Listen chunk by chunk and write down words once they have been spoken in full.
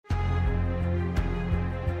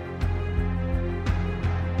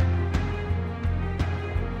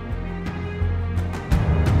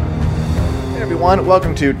everyone.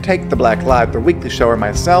 Welcome to Take the Black Live, the weekly show where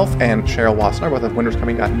myself and Cheryl Wassner, both of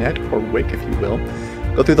winterscoming.net, or WIC if you will,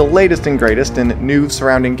 go through the latest and greatest in news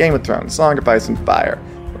surrounding Game of Thrones, Song of Ice and Fire,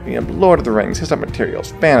 Lord of the Rings, historical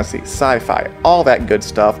materials, fantasy, sci-fi, all that good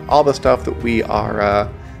stuff, all the stuff that we are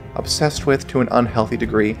obsessed with to an unhealthy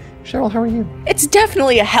degree. Cheryl, how are you? It's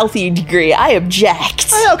definitely a healthy degree. I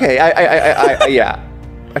object. Okay, yeah.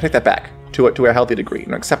 I take that back. To a healthy degree,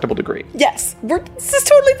 an acceptable degree. Yes, this is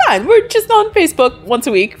totally fine. We're just on Facebook once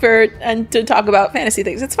a week to talk about fantasy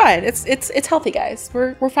things. It's fine. It's healthy, guys.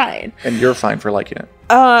 We're fine. And you're fine for liking it.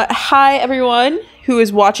 Hi everyone who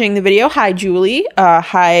is watching the video. Hi Julie.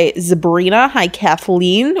 Hi Sabrina. Hi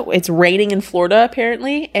Kathleen. It's raining in Florida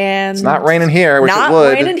apparently, and it's not raining here, which not it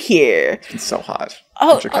would. raining here. It's so hot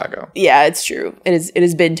in Chicago. Yeah, it's true. It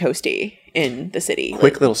has been toasty in the city.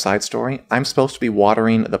 Quick little side story. I'm supposed to be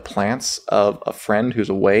watering the plants of a friend who's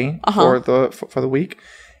away for the week,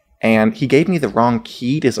 and he gave me the wrong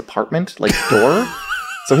key to his apartment, door.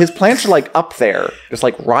 So his plants are up there, just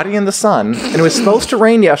rotting in the sun. And it was supposed to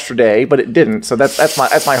rain yesterday, but it didn't. So that's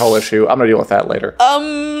my whole issue. I'm gonna deal with that later.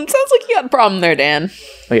 Sounds like you got a problem there, Dan.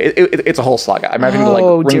 It's a whole saga. I'm having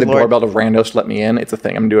to ring the doorbell to randos to let me in. It's a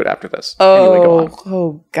thing. I'm gonna do it after this. Anyway, go on.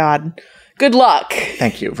 Oh God. Good luck.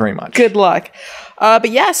 Thank you very much. Good luck. But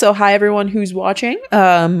yeah, so hi everyone who's watching.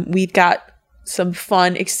 We've got some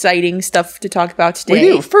fun, exciting stuff to talk about today. We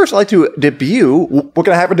do. First, I'd like to debut. We're going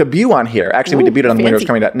to have a debut on here. Actually, we debuted on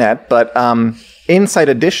winterscoming.net, but Insight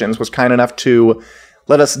Editions was kind enough to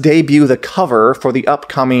let us debut the cover for the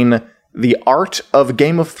upcoming The Art of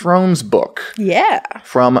Game of Thrones book. Yeah.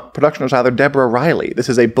 From production designer Deborah Riley. This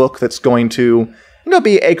is a book that's going to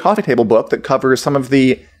be a coffee table book that covers some of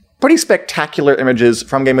the pretty spectacular images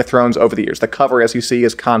from Game of Thrones over the years. The cover, as you see,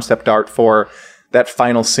 is concept art for that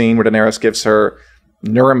final scene where Daenerys gives her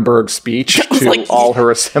Nuremberg speech to all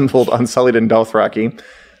her assembled Unsullied and Dothraki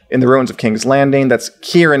in the ruins of King's Landing. That's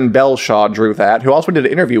Kieran Belshaw drew that, who also did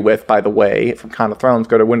an interview with, by the way, from Con of Thrones.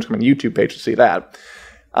 Go to Winterscoming YouTube page to see that.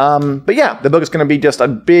 But yeah, the book is going to be just a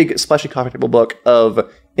big, splashy coffee table book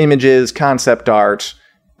of images, concept art,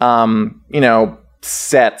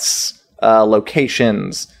 sets,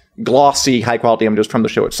 locations, glossy, high-quality images from the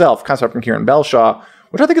show itself, concept from Kieran Belshaw,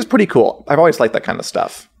 which I think is pretty cool. I've always liked that kind of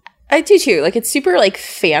stuff. I do too. It's super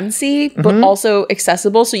fancy, but also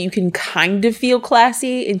accessible, so you can kind of feel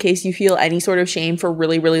classy in case you feel any sort of shame for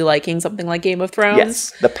really, really liking something like Game of Thrones.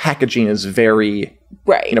 Yes, the packaging is very,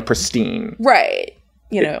 pristine. Right.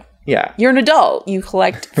 Yeah. You're an adult. You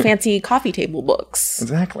collect fancy coffee table books.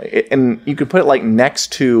 Exactly. And you could put it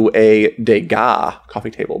next to a Degas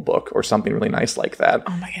coffee table book or something really nice like that.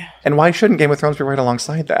 Oh my God. And why shouldn't Game of Thrones be right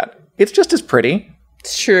alongside that? It's just as pretty.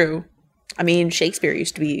 It's true. I mean, Shakespeare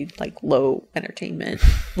used to be low-ish entertainment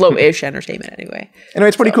anyway. Anyway,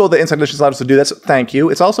 it's pretty cool that Inside Editions allowed us to do this. Thank you.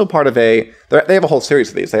 It's also part of they have a whole series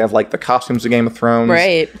of these. They have the costumes of Game of Thrones.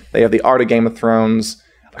 Right. They have the art of Game of Thrones.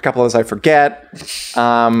 A couple others I forget.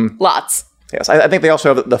 Lots. Yes, I think they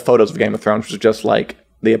also have the photos of Game of Thrones, which is just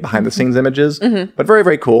the behind-the-scenes images. But very,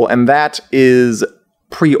 very cool. And that is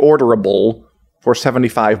pre-orderable for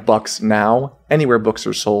 $75 now. Anywhere books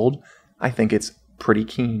are sold. I think it's pretty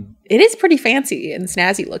keen. It is pretty fancy and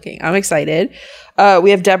snazzy looking. I'm excited.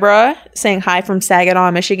 We have Deborah saying hi from Saginaw,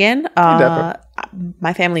 Michigan. Hey, Deborah.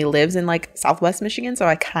 My family lives in Southwest Michigan, so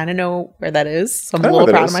I kind of know where that is. So I'm a little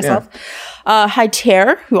proud of myself. Yeah. Hi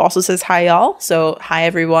Tare, who also says hi y'all. So hi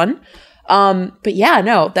everyone. But yeah,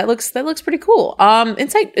 no, that looks pretty cool.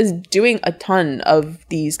 Insight is doing a ton of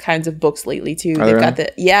these kinds of books lately too. They've got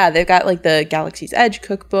the Galaxy's Edge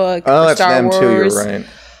cookbook. Oh, for that's Star them Wars. too. You're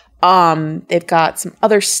right. They've got some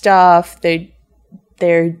other stuff.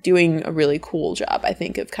 They're doing a really cool job, I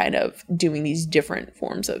think, of kind of doing these different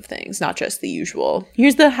forms of things, not just the usual.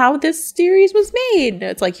 Here's how this series was made.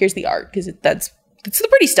 It's here's the art, because it's the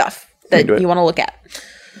pretty stuff that you want to look at.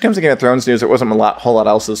 In terms of Game of Thrones news, there wasn't a whole lot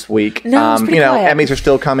else this week. No, it's pretty quiet. Emmys are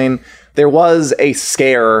still coming. There was a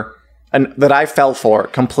scare that I fell for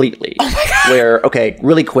completely. Oh my God. Where,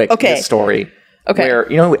 really quick, this story. Okay. Where,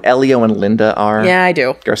 you know who Elio and Linda are? Yeah, I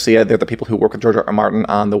do. Garcia, they're the people who work with George R. R. Martin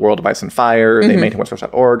on The World of Ice and Fire. They maintain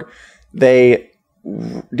westeros.org. They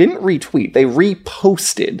didn't retweet. They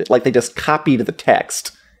reposted, they just copied the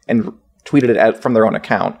text and tweeted it from their own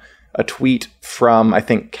account. A tweet from, I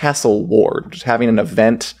think, Castle Ward, which is having an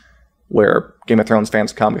event where Game of Thrones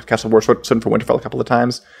fans come. Castle Ward stood for Winterfell a couple of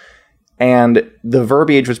times. And the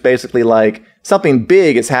verbiage was basically something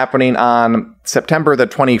big is happening on September the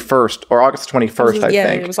 21st, or August 21st, I think.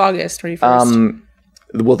 Yeah, it was August 21st.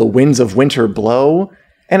 Will the winds of winter blow?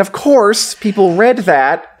 And of course, people read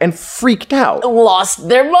that and freaked out. Lost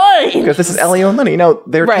their mind. Because this is Elio and Lenny.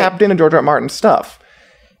 They're tapped into George R. R. Martin's stuff.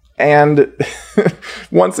 And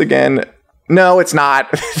once again, no, it's not.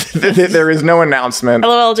 There is no announcement.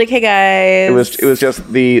 LOL, JK, guys. It was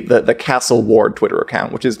just the Castle Ward Twitter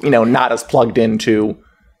account, which is, not as plugged into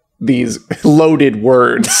these loaded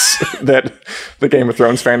words that the Game of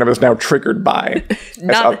Thrones fandom is now triggered by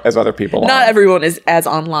as other people are. Not everyone is as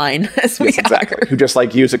online as we are. Exactly. Who just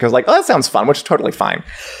use it because that sounds fun, which is totally fine.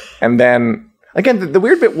 And then, again, the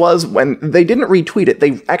weird bit was when they didn't retweet it,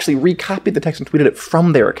 they actually recopied the text and tweeted it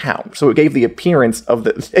from their account. So it gave the appearance of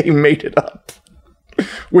that they made it up,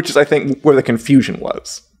 which is, I think, where the confusion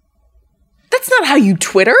was. That's not how you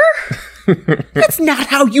Twitter. That's not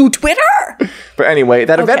how you Twitter. But anyway,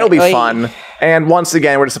 that event will be fun. And once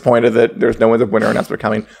again, we're disappointed that there's no other winner announcement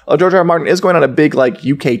coming. George R. R. Martin is going on a big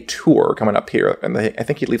UK tour coming up here, and I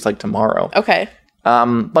think he leaves tomorrow. Okay.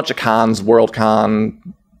 Bunch of cons, Worldcon,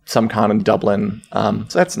 some con in Dublin. So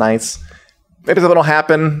that's nice. Maybe that'll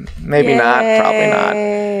happen. Maybe not. Probably not.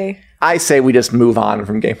 I say we just move on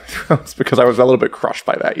from Game of Thrones because I was a little bit crushed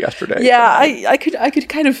by that yesterday. Yeah, I could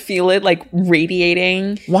kind of feel it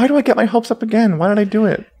radiating. Why do I get my hopes up again? Why did I do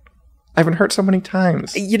it? I've been hurt so many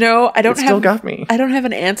times. Still got me. I don't have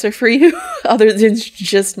an answer for you other than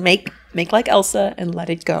just make like Elsa and let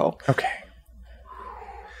it go. Okay.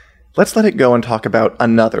 Let's let it go and talk about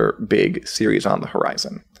another big series on the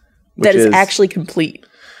horizon. That is actually complete.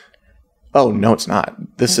 Oh, no, it's not.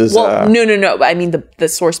 This is... no. I mean, the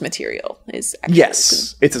source material is actually...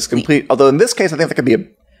 Yes, it's as complete. Although in this case, I think that could be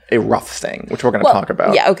a rough thing, which we're going to talk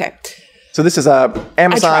about. Yeah, okay. So this is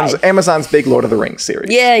Amazon's big Lord of the Rings series.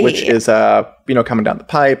 Which is coming down the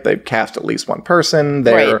pipe. They've cast at least one person.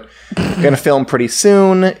 They're going to film pretty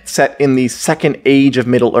soon. Set in the Second Age of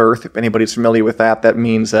Middle-earth. If anybody's familiar with that, that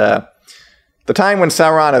means the time when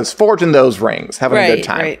Sauron is forging those rings, having a good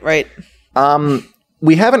time. Right.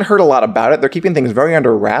 We haven't heard a lot about it. They're keeping things very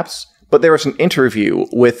under wraps, but there was an interview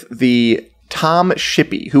with the Tom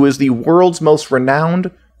Shippey, who is the world's most renowned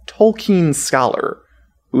Tolkien scholar,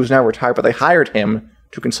 who is now retired, but they hired him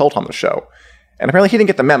to consult on the show. And apparently he didn't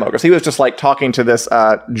get the memo, because he was just talking to this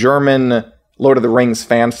German Lord of the Rings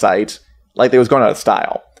fan site, like they was going out of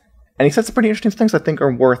style. And he said some pretty interesting things I think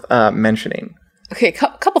are worth mentioning. Okay, a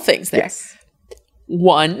couple things there. Yes.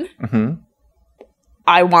 One,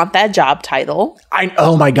 I want that job title.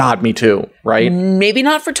 Oh my God, me too, right? Maybe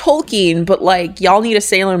not for Tolkien, but y'all need a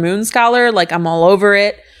Sailor Moon scholar. I'm all over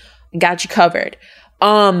it. Got you covered.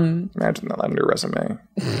 Imagine that on your resume.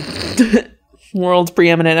 World's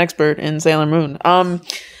preeminent expert in Sailor Moon.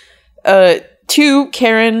 2,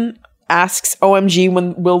 Karen asks, OMG,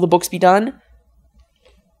 when will the books be done?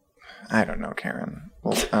 I don't know, Karen.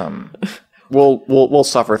 We'll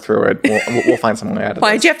suffer through it. We'll find some way out of it.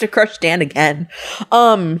 Why'd you have to crush Dan again?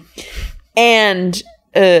 And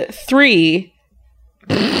 3,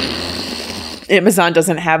 Amazon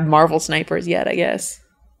doesn't have Marvel snipers yet, I guess.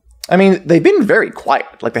 I mean, they've been very quiet.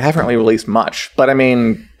 They haven't really released much. But I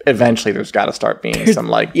mean, eventually there's got to start being some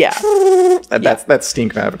that's steam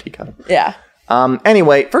coming out of a teacup. Yeah.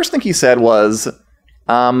 Anyway, first thing he said was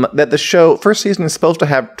that the show first season is supposed to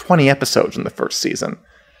have 20 episodes in the first season.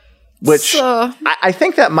 Which I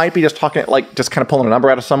think that might be just talking, just kind of pulling a number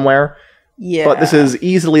out of somewhere. Yeah. But this is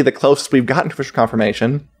easily the closest we've gotten to official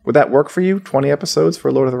confirmation. Would that work for you? 20 episodes for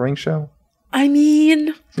a Lord of the Rings show? I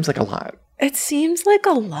mean... Seems like a lot. It seems like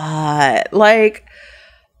a lot.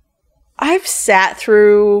 I've sat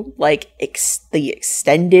through, the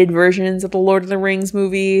extended versions of the Lord of the Rings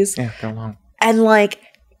movies. Yeah, go along. And,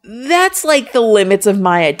 that's, the limits of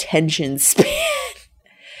my attention span.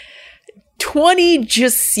 20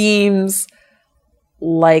 just seems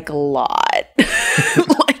like a lot.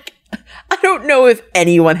 I don't know if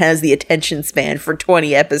anyone has the attention span for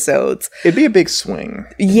 20 episodes. It'd be a big swing.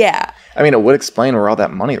 Yeah. I mean, it would explain where all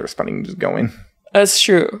that money they're spending is going. That's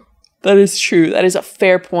true. That is true. That is a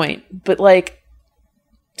fair point. But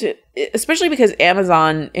especially because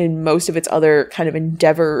Amazon in most of its other kind of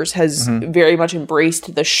endeavors has very much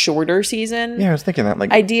embraced the shorter season. Yeah, I was thinking that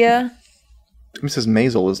idea. Mrs.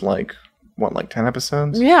 Maisel is 10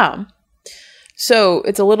 episodes? Yeah. So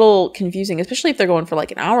it's a little confusing, especially if they're going for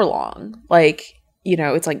an hour long.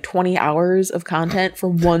 It's 20 hours of content for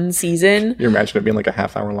one season. You imagine it being a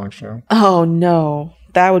half-hour long show? Oh, no.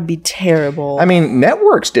 That would be terrible. I mean,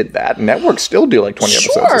 networks did that. Networks still do 20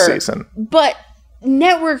 episodes a season. But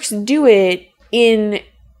networks do it in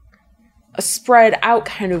a spread out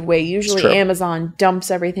kind of way. Usually Amazon dumps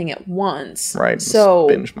everything at once. Right. So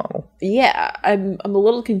binge model. Yeah, I'm a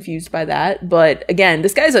little confused by that. But again,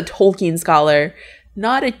 this guy's a Tolkien scholar.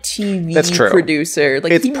 not a TV That's true. producer.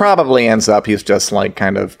 Like it probably ends up he's just like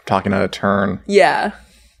kind of talking out of turn. Yeah.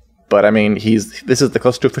 But I mean, this is the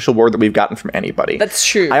closest to official word that we've gotten from anybody. That's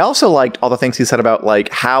true. I also liked all the things he said about like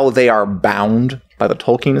how they are bound by the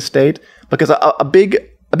Tolkien estate, because a big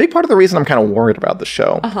part of the reason I'm kind of worried about the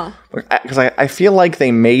show, because I feel like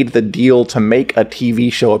they made the deal to make a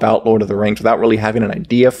TV show about Lord of the Rings without really having an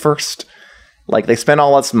idea first. Like they spent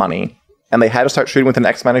all this money and they had to start shooting within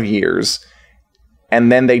X amount of years, and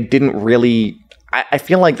then they didn't really. I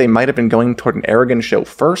feel like they might have been going toward an Aragon show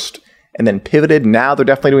first, and then pivoted. Now they're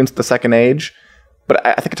definitely doing the Second Age. But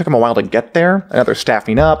I think it took them a while to get there. And now they're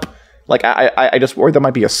staffing up. Like, I just worried there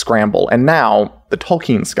might be a scramble. And now the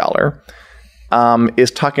Tolkien scholar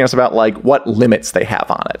is talking to us about, like, what limits they have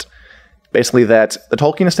on it. Basically that the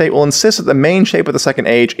Tolkien estate will insist that the main shape of the Second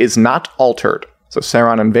Age is not altered. So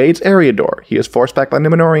Sauron invades Eriador. He is forced back by the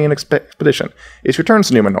Númenorian expedition. He returns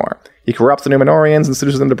to Númenor. He corrupts the Númenorians and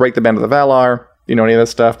seduces them to break the band of the Valar. You know any of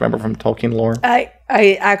this stuff? Remember from Tolkien lore? I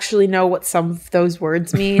actually know what some of those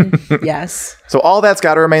words mean. Yes. So all that's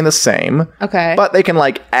got to remain the same. Okay. But they can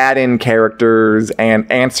like add in characters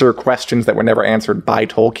and answer questions that were never answered by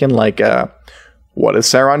Tolkien, like what is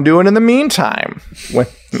Sauron doing in the meantime?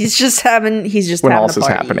 He's just having when all this is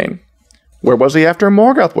happening. Where was he after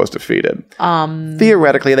Morgoth was defeated?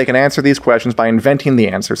 Theoretically, they can answer these questions by inventing the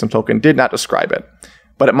answers, and Tolkien did not describe it.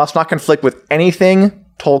 But it must not conflict with anything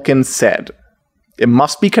Tolkien said. It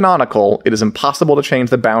must be canonical. It is impossible to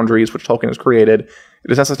change the boundaries which Tolkien has created.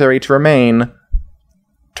 It is necessary to remain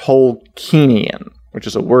Tolkienian, which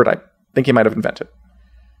is a word I think he might have invented.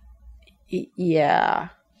 Yeah.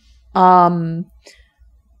 I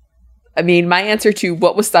mean, my answer to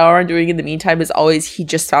what was Sauron doing in the meantime is always he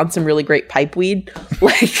just found some really great pipe weed.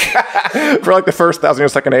 Like for like the first 1,000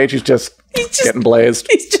 years Second Age, he's just getting blazed.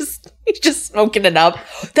 He's just smoking it up.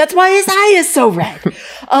 That's why his eye is so red.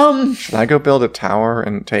 Should I go build a tower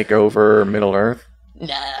and take over Middle Earth?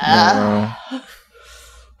 Nah. No.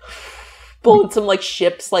 Build some like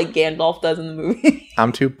ships like Gandalf does in the movie.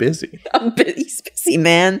 I'm too busy. He's busy,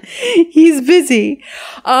 man. He's busy.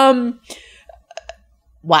 Wow.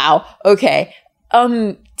 Okay.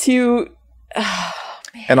 And just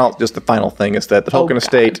the final thing is that the Tolkien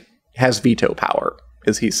estate has veto power,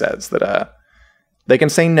 as he says, that they can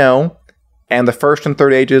say no, and the First and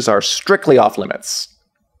Third Ages are strictly off limits.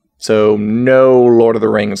 So no Lord of the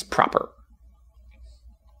Rings proper.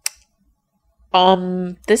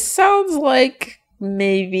 This sounds like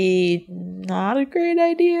maybe not a great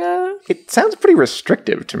idea. It sounds pretty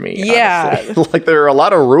restrictive to me. Yeah. Honestly. Like there are a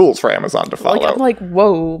lot of rules for Amazon to follow. I'm like,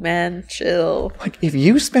 whoa, man, chill. Like if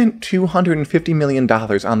you spent $250 million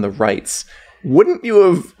on the rights, wouldn't you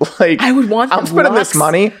have like? I would want. I'm spending this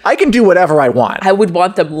money. I can do whatever I want. I would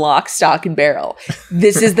want them lock, stock, and barrel.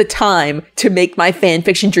 This is the time to make my fan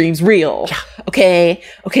fiction dreams real. Yeah. Okay.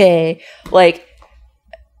 Like,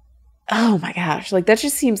 oh my gosh, like that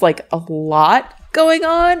just seems like a lot going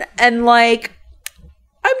on, and like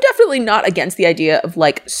I'm definitely not against the idea of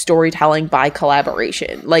like storytelling by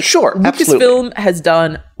collaboration. Like, sure, Lucasfilm has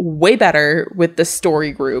done way better with the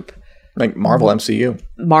story group. Like Marvel MCU.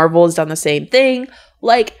 Marvel has done the same thing.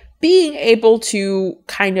 Like being able to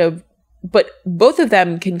kind of, but both of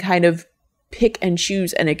them can kind of pick and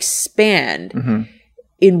choose and expand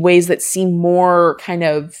in ways that seem more kind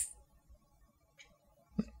of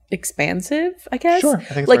expansive, I guess. Sure, I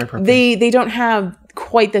think it's like very appropriate. they don't have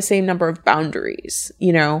quite the same number of boundaries,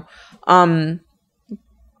 you know.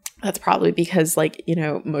 That's probably because, like, you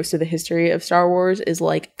know, most of the history of Star Wars is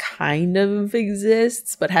like kind of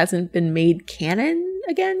exists but hasn't been made canon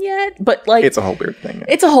again yet. But like it's a whole weird thing.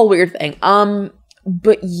 It's a whole weird thing.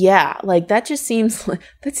 But yeah, like that just seems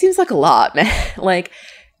like a lot, man. Like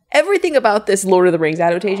everything about this Lord of the Rings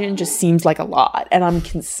adaptation just seems like a lot, and I'm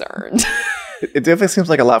concerned. It definitely seems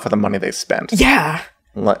like a lot for the money they spent. Yeah.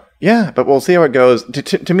 Yeah, but we'll see how it goes.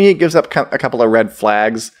 To me, it gives up a couple of red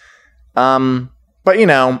flags. But, you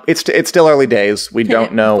know, it's still early days. We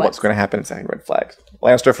don't know what's going to happen in Second Red Flags.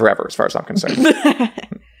 Lannister forever, as far as I'm concerned.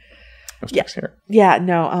 Yeah. Here. Yeah,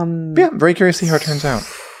 no. Yeah, I'm very curious to see how it turns out.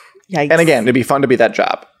 Yikes. And again, it'd be fun to be that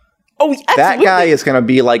job. Oh, absolutely. That guy is going to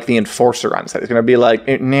be like the enforcer on set. He's going to be like,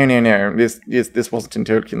 no. This wasn't in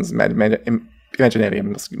Tolkien's imaginarium,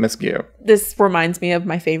 Miscue. This reminds me of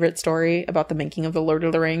my favorite story about the making of The Lord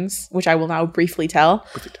of the Rings, which I will now briefly tell.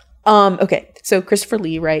 Okay, so Christopher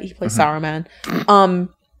Lee, right? He plays Saruman. I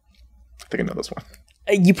think I know this one.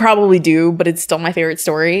 You probably do, but it's still my favorite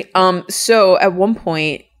story. So at one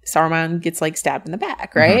point, Saruman gets like stabbed in the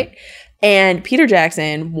back, right? And Peter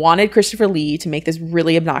Jackson wanted Christopher Lee to make this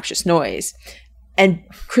really obnoxious noise. And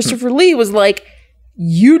Christopher Lee was like,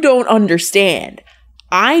 you don't understand.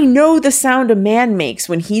 I know the sound a man makes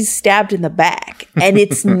when he's stabbed in the back, and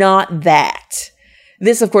it's not that.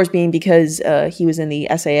 This, of course, being because he was in the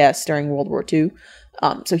SAS during World War II.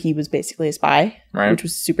 So he was basically a spy, which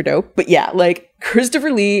was super dope. But yeah, like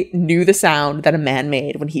Christopher Lee knew the sound that a man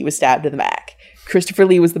made when he was stabbed in the back. Christopher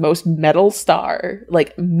Lee was the most metal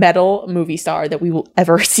movie star that we will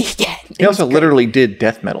ever see again. He also literally did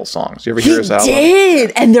death metal songs. You ever hear his album? He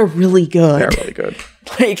did, and they're really good. They're really good.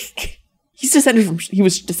 Like, he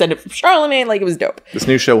was descended from Charlemagne. Like, it was dope. This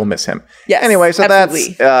new show will miss him. Yes, anyway, so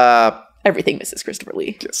absolutely. That's everything misses Christopher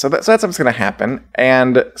Lee. So that's what's going to happen.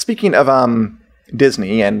 And speaking of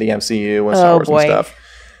Disney and the MCU and Star Wars and stuff,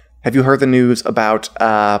 have you heard the news about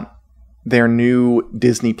their new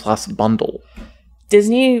Disney Plus bundle?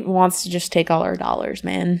 Disney wants to just take all our dollars,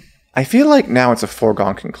 man. I feel like now it's a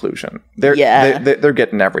foregone conclusion. They're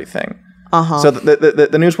getting everything. So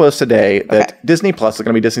the news was today that Disney Plus is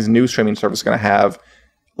going to be Disney's new streaming service. It's going to have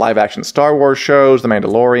live action Star Wars shows, The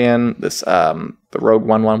Mandalorian, the Rogue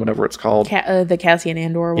One, whatever it's called. The Cassian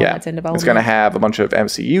Andor one that's in development. It's going to have a bunch of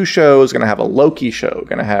MCU shows, going to have a Loki show,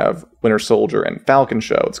 going to have Winter Soldier and Falcon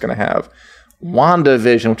show. It's going to have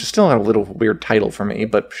WandaVision, which is still a little weird title for me,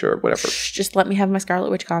 but sure, whatever. Just let me have my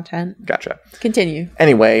Scarlet Witch content. Gotcha. Continue.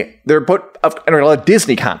 Anyway, they're a lot of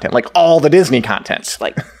Disney content, like all the Disney content,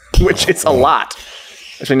 like which it's a lot.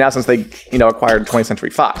 Especially now since they, acquired 20th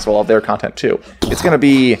Century Fox, well, all of their content too. It's going to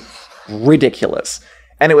be ridiculous.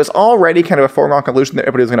 And it was already kind of a foregone conclusion that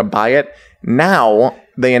everybody was going to buy it. Now,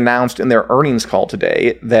 they announced in their earnings call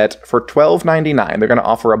today that for $12.99, they're going to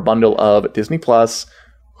offer a bundle of Disney Plus,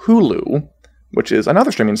 Hulu, which is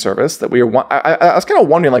another streaming service that I was kind of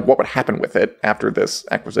wondering like what would happen with it after this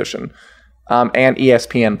acquisition, and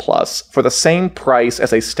ESPN Plus for the same price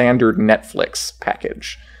as a standard Netflix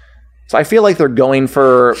package. So I feel like they're going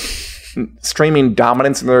for streaming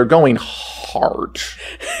dominance and they're going hard.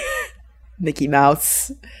 Mickey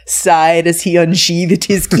Mouse sighed as he unsheathed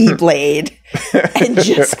his keyblade and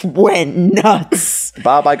just went nuts.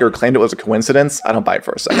 Bob Iger claimed it was a coincidence. I don't buy it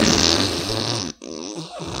for a second.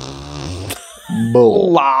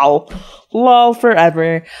 Bull. Lol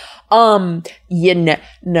forever. No,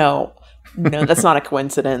 that's not a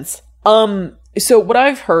coincidence. So what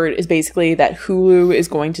I've heard is basically that Hulu is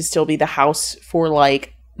going to still be the house for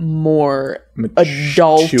like more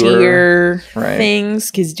adultier things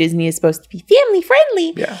because Disney is supposed to be family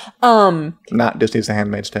friendly. Yeah. Not Disney's The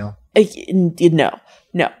Handmaid's Tale. No,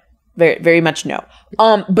 very, very much no.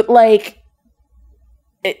 But like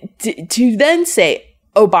to then say,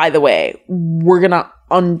 oh, by the way, we're gonna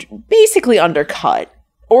basically undercut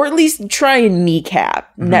or at least try and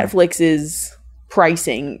kneecap Netflix's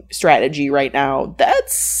pricing strategy right now.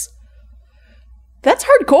 That's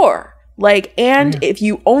hardcore. Like, and if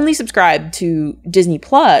you only subscribe to Disney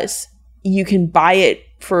Plus, you can buy it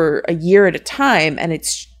for a year at a time and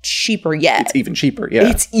it's cheaper yet. It's even cheaper, yeah.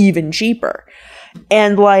 It's even cheaper.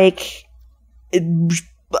 And like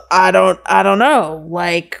I don't know.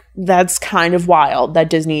 Like, that's kind of wild that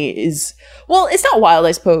Disney is, well, it's not wild,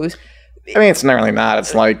 I suppose. I mean, it's really not.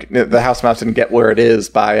 It's like the House Mouse didn't get where it is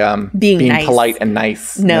by being nice. Polite and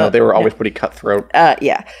nice. No, they were always pretty cutthroat.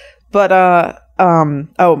 Yeah. But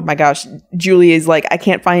oh my gosh, Julie is like, I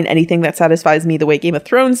can't find anything that satisfies me the way Game of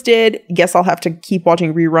Thrones did. Guess I'll have to keep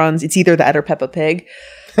watching reruns. It's either that or Peppa Pig.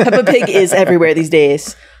 Peppa Pig is everywhere these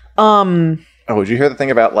days. Oh, did you hear the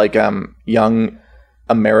thing about like young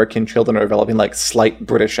American children are developing like slight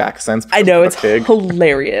British accents? I know, it's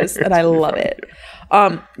hilarious and I love it.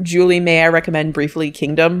 Julie, may I recommend briefly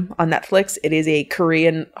Kingdom on Netflix? It is a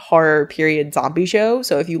Korean horror period zombie show.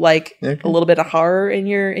 So if you like a little bit of horror in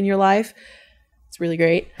your life, it's really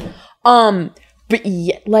great. But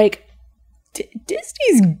yeah, like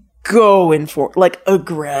Disney's going for like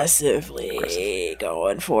aggressively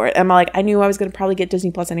going for it. I'm like, I knew I was gonna probably get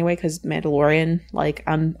Disney Plus anyway because Mandalorian. Like,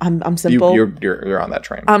 I'm simple. You're on that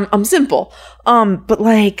train. I'm simple. But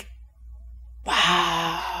like,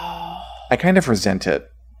 wow. I kind of resent it.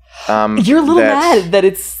 You're a little mad that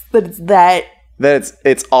it's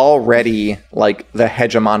already like the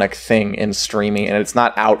hegemonic thing in streaming, and it's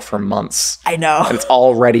not out for months. I know. And it's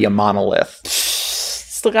already a monotolith.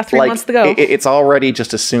 Still got 3 months to go. It's already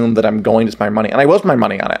just assumed that I'm going to spend my money, and I will spend my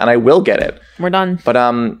money on it, and I will get it. We're done. But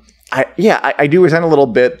I do resent a little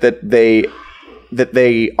bit that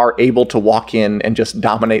they are able to walk in and just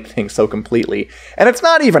dominate things so completely. And it's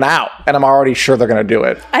not even out, and I'm already sure they're going to do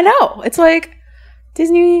it. I know. It's like,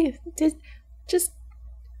 Disney, just...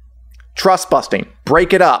 Trust busting.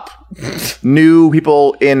 Break it up. New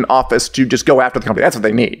people in office to just go after the company. That's what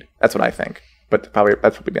they need. That's what I think. But probably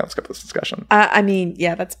that's what we'll be on this discussion. I mean,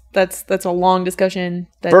 yeah, that's a long discussion.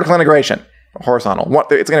 Vertical integration. Horizontal.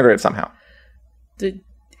 It's integrated somehow.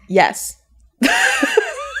 Yes.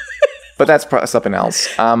 But that's something else.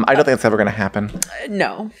 I don't think that's ever going to happen.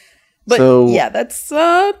 No. But that's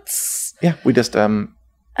we just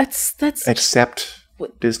that's accept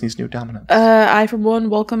Disney's new dominance. I for one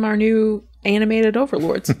welcome our new animated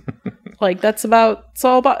overlords. Like that's all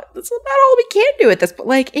we can do at this point.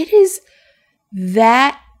 Like it is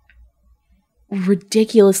that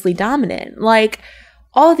ridiculously dominant. Like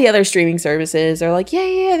all of the other streaming services are like,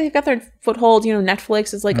 yeah, they've got their foothold.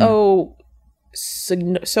 Netflix is like,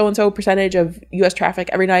 so-and-so percentage of US traffic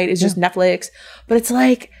every night is just Netflix. But it's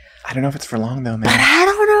like, I don't know if it's for long though, man. But I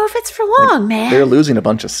don't know if it's for long, man. They're losing a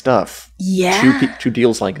bunch of stuff. Yeah. Two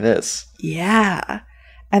deals like this. Yeah.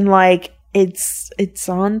 And like, it's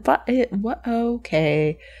on, but what?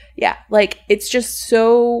 Okay. Yeah. Like, it's just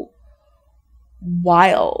so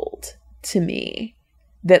wild to me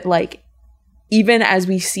that like, even as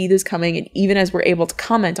we see this coming and even as we're able to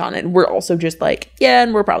comment on it, we're also just like, yeah,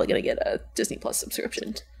 and we're probably going to get a Disney Plus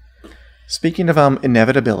subscription. Speaking of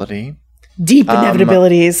inevitability. Deep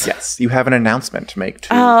inevitabilities. Yes, you have an announcement to make to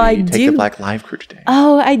the Take the Black live crew today.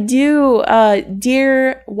 Oh, I do.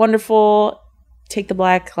 Dear, wonderful Take the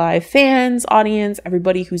Black live fans, audience,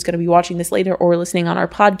 everybody who's going to be watching this later or listening on our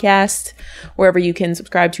podcast, wherever you can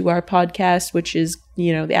subscribe to our podcast, which is,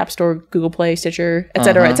 the App Store, Google Play, Stitcher,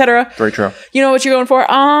 etc., etc. Very true. You know what you're going for.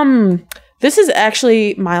 This is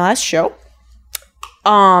actually my last show.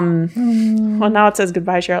 Well, now it says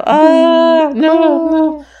goodbye, Cheryl.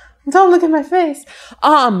 No. Don't look at my face.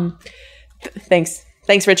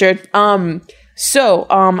 Thanks, Richard. So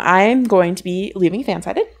I'm going to be leaving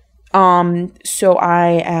Fansided. So I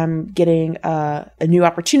am getting a new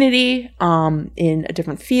opportunity in a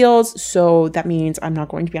different field. So that means I'm not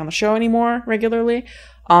going to be on the show anymore regularly.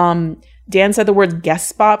 Dan said the word guest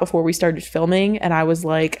spot before we started filming, and I was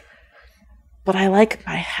like, but I like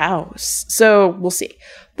my house. So we'll see.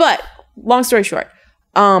 But long story short,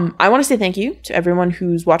 I want to say thank you to everyone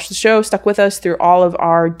who's watched the show, stuck with us through all of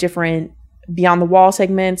our different Beyond the Wall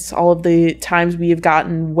segments, all of the times we have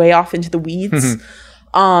gotten way off into the weeds,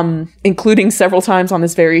 including several times on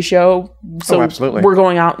this very show. So absolutely. We're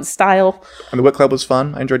going out in style. And the Wit Club was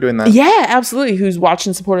fun. I enjoyed doing that. Yeah, absolutely. Who's watched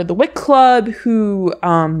and supported the Wit Club, who,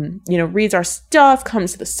 reads our stuff,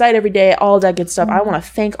 comes to the site every day, all that good stuff. I want to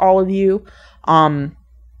thank all of you.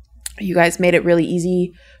 You guys made it really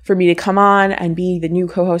easy for me to come on and be the new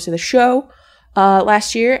co-host of the show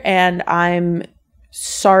last year, and I'm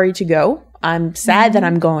sorry to go. I'm sad that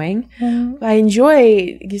I'm going. I've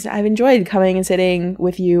enjoyed coming and sitting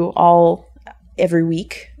with you all every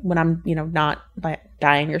week when I'm, not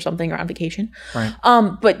dying or something or on vacation. Right.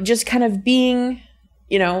 But just kind of being,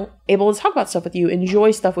 able to talk about stuff with you, enjoy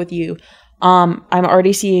stuff with you. I'm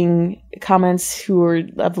already seeing comments who are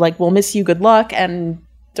like, we'll miss you, good luck, and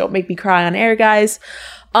don't make me cry on air, guys.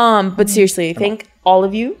 But seriously, thank all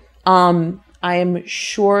of you. I am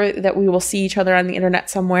sure that we will see each other on the internet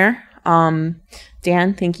somewhere.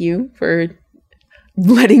 Dan, thank you for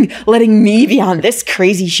letting me be on this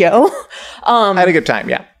crazy show. I had a good time,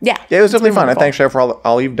 yeah. Yeah. It was definitely fun. And thanks, Cheryl, for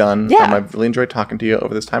all you've done. Yeah. I've really enjoyed talking to you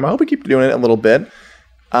over this time. I hope we keep doing it a little bit.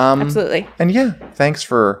 Absolutely. And yeah, thanks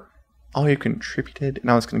for all you contributed. And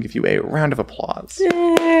I was going to give you a round of applause.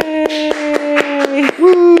 Yay!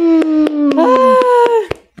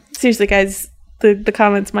 Seriously, guys, the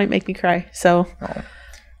comments might make me cry. So. Oh.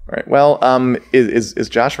 All right. Well, is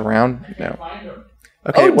Josh around? No.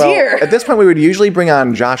 Okay. Oh, dear. At this point, we would usually bring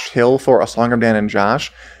on Josh Hill for A Song of Dan and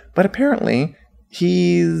Josh, but apparently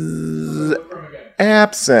he's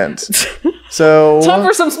absent. So time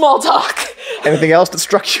for some small talk. Anything else that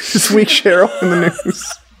struck you this week, Cheryl, in the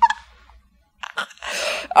news?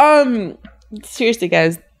 Seriously,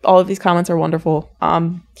 guys, all of these comments are wonderful.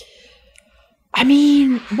 I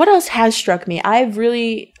mean, what else has struck me? I've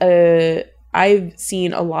really I've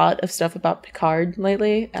seen a lot of stuff about Picard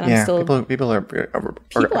lately, and I'm still people are pretty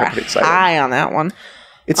excited. High on that one.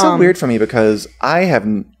 It's so weird for me because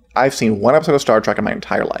I've seen one episode of Star Trek in my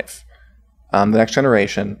entire life. The Next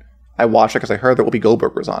Generation. I watched it because I heard that Whoopi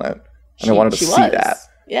Goldberg was on it, and I wanted to see that.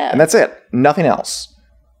 Yeah, and that's it. Nothing else.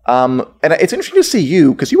 And it's interesting to see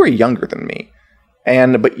you because you were younger than me,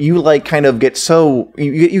 but you like kind of get so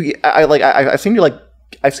I've seen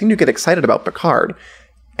you get excited about Picard.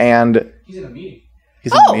 And he's in a meeting.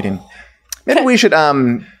 He's in a meeting. Maybe we should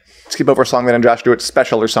skip over a song then and Josh do it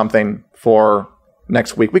special or something for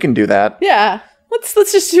next week. We can do that. Yeah. Let's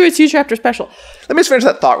just do a 2-chapter special. Let me just finish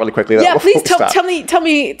that thought really quickly. Yeah, please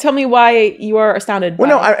tell me why you are astounded. Well,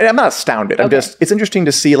 no, I'm not astounded. Okay. It's interesting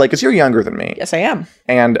to see, like, because you're younger than me. Yes, I am.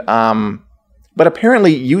 And But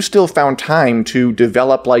apparently you still found time to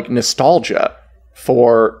develop like nostalgia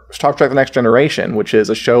for Star Trek The Next Generation, which is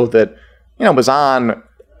a show that, was on,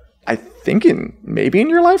 I think maybe in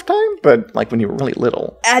your lifetime, but like when you were really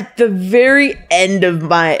little. At the very end of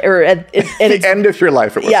the end of your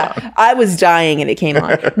life, it was on. I was dying and it came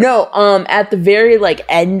on. No, at the very like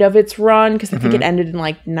end of its run, because I think it ended in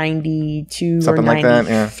like 92 something or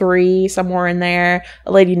 93, somewhere in there.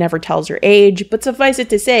 A lady never tells her age, but suffice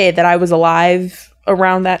it to say that I was alive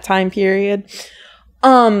around that time period.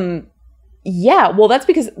 Yeah, well, that's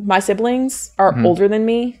because my siblings are older than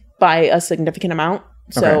me by a significant amount.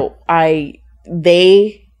 So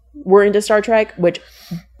they were into Star Trek, which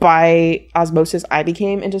by osmosis I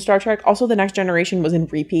became into Star Trek. Also, The Next Generation was in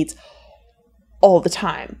repeats all the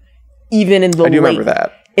time, even in the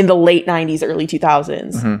late 90s, early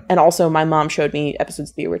 2000s. And also, my mom showed me episodes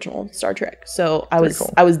of the original Star Trek, so I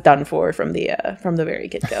was done for from the very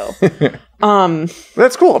get go.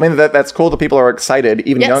 That's cool. I mean, that's cool that people are excited,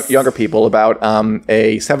 even younger people, about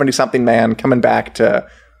a 70-something man coming back to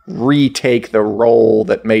retake the role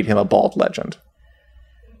that made him a bald legend.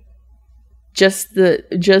 Just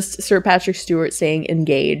Sir Patrick Stewart saying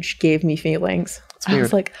 "engage" gave me feelings. I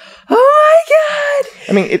was like, oh my god!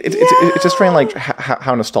 I mean, it's just strange, like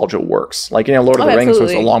how nostalgia works. Like, Lord of the Rings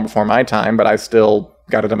was long before my time, but I still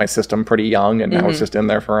got it in my system pretty young, and now it's just in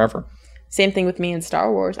there forever. Same thing with me in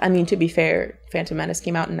Star Wars. I mean, to be fair, Phantom Menace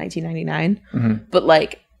came out in 1999, but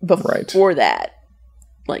like before that,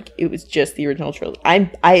 like it was just the original trilogy.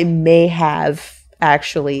 I may have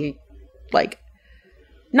actually like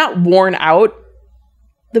not worn out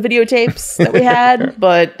the videotapes that we had,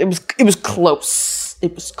 but it was close.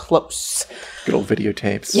 It was close. Good old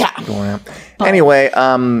videotapes. Yeah. Going out. Anyway,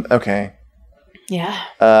 okay.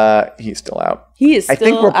 Yeah. He's still out. He is still out. I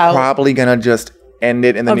think we're probably gonna just end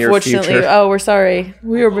it in the near future. Oh, we're sorry.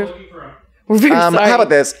 We're very sorry. How about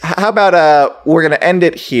this? How about we're gonna end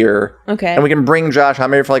it here? Okay. And we can bring Josh on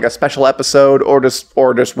maybe for like a special episode, or just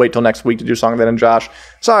wait till next week to do Song Then and Josh.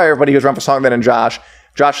 Sorry, everybody who's run for Song Then and Josh.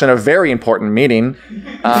 Josh in a very important meeting.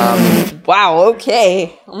 Wow.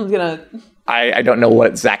 Okay. I'm gonna. I don't know what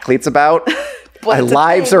exactly it's about. Our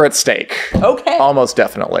lives are at stake. Okay. Almost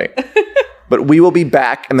definitely. But we will be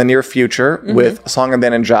back in the near future with Song of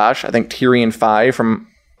Then and Josh. I think Tyrion 5 from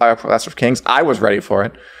Clash of Kings. I was ready for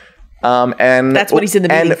it. And that's what he's in the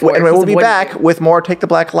meeting for. And we'll be back with more Take the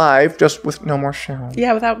Black Live, just with no more Cheryl.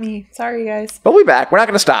 Yeah, without me. Sorry, guys. But we'll be back. We're not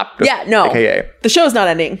going to stop. No. AKA. The show's not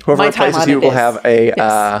ending. Whoever replaces you will have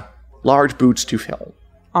a large boots to fill.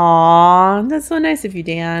 Aw, that's so nice of you,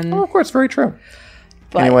 Dan. Oh, of course, very true.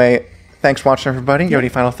 But anyway, thanks for watching, everybody. You have any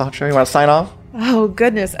final thoughts, Cheryl? You want to sign off? Oh,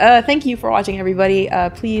 goodness. Thank you for watching, everybody.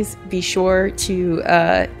 Please be sure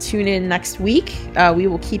to tune in next week. We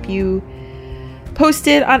will keep you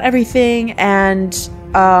posted on everything. And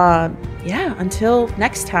until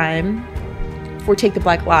next time for Take the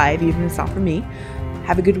Black Live, even if it's not for me,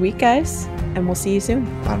 have a good week, guys. And we'll see you soon.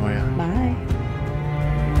 Bye.